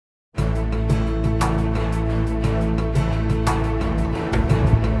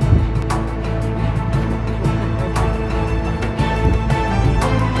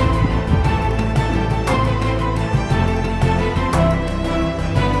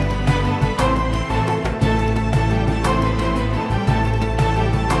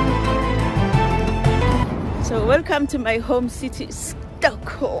Welcome to my home city,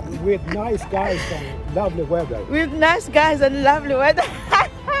 Stockholm. With nice guys and lovely weather. With nice guys and lovely weather.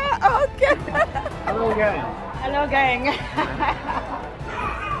 Okay. Hello gang. Hello gang.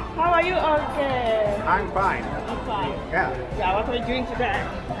 How are you all today? I'm fine. I'm fine. Yeah. Yeah, what are we doing today?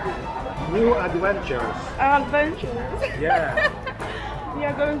 New adventures. Adventures. Yeah. We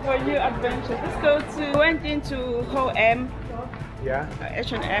are going for new adventures. Let's go to, went into H&M. Yeah.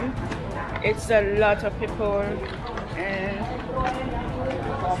 H&M. It's a lot of people,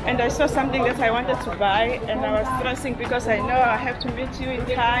 and I saw something that I wanted to buy, and I was stressing because I know I have to meet you in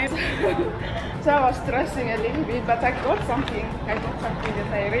time. So I was stressing a little bit, but I got something. I got something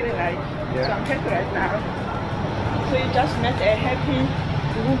that I really like. Yeah. So I'm happy right now. So you just met a happy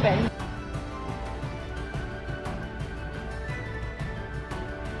woman.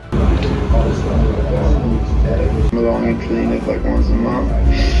 I'm along and clean it like once a month.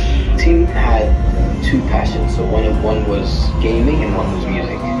 Tim had two passions, so one was gaming and one was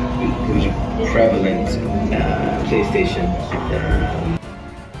music. It was a prevalent PlayStation.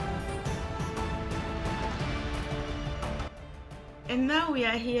 And now we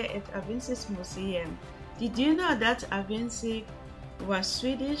are here at Avicii's Museum. Did you know that Avicii was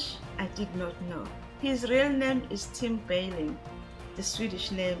Swedish? I did not know. His real name is Tim Bailing, the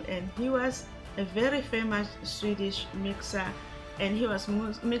Swedish name, and he was a very famous Swedish mixer, and he was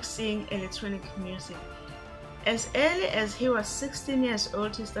mixing electronic music. As early as he was 16 years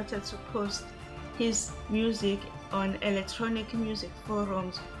old, he started to post his music on electronic music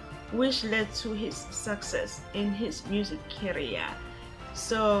forums, which led to his success in his music career.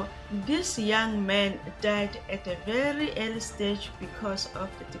 So this young man died at a very early stage because of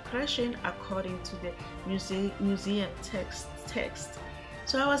the depression, according to the museum text.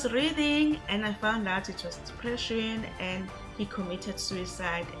 So I was reading and I found out it was depression and he committed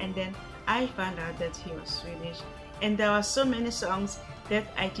suicide, and then I found out that he was Swedish, and there were so many songs that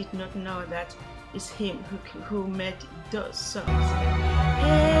I did not know that it's him who made those songs.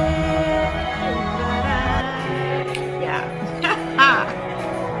 Yeah.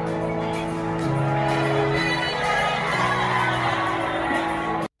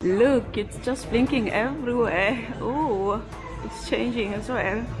 Look, it's just blinking everywhere. Oh, it's changing as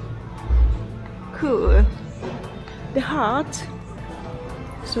well. Cool. The heart.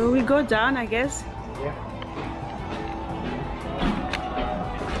 So we go down, I guess. Yeah.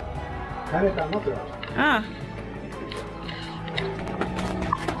 Ah.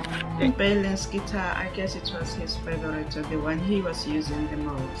 Bailing's guitar, I guess it was his favorite, or the one he was using the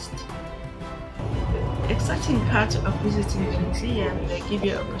most. Exciting part of visiting the museum, they give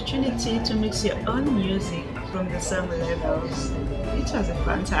you opportunity to mix your own music from the same levels. It was a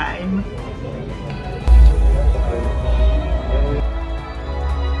fun time.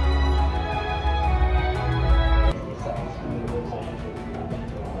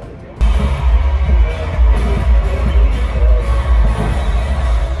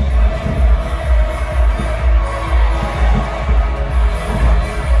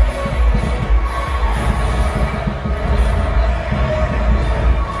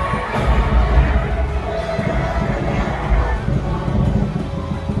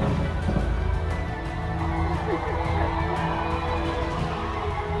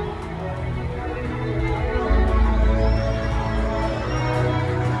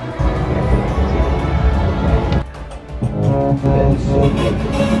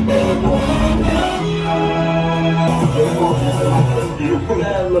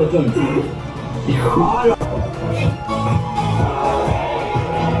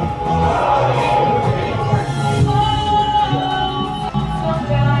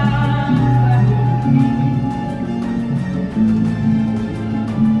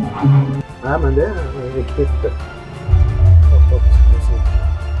 Ja, men det är riktigt musik.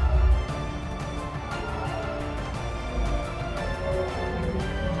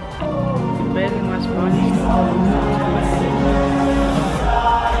 Bailing was born in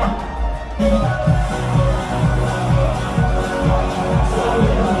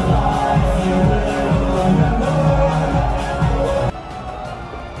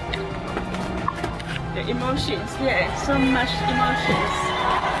the emotions, yeah, so much emotions.